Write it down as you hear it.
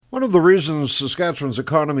One of the reasons Saskatchewan's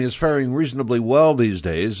economy is faring reasonably well these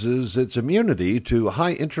days is its immunity to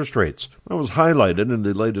high interest rates. That was highlighted in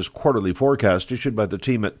the latest quarterly forecast issued by the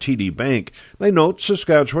team at TD Bank. They note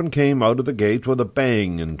Saskatchewan came out of the gate with a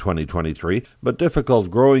bang in 2023, but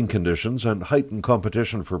difficult growing conditions and heightened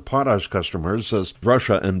competition for potash customers as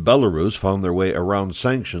Russia and Belarus found their way around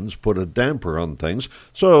sanctions put a damper on things.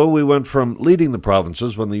 So we went from leading the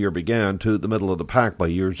provinces when the year began to the middle of the pack by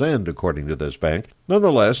year's end, according to this bank.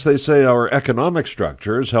 Nonetheless, they say our economic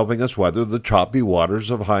structure is helping us weather the choppy waters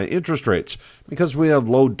of high interest rates because we have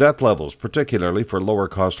low debt levels, particularly for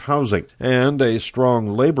lower-cost housing, and a strong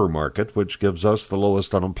labor market, which gives us the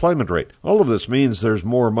lowest unemployment rate. All of this means there's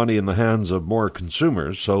more money in the hands of more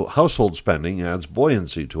consumers, so household spending adds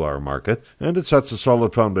buoyancy to our market, and it sets a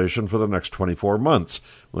solid foundation for the next 24 months,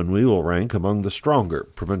 when we will rank among the stronger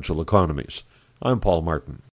provincial economies. I'm Paul Martin.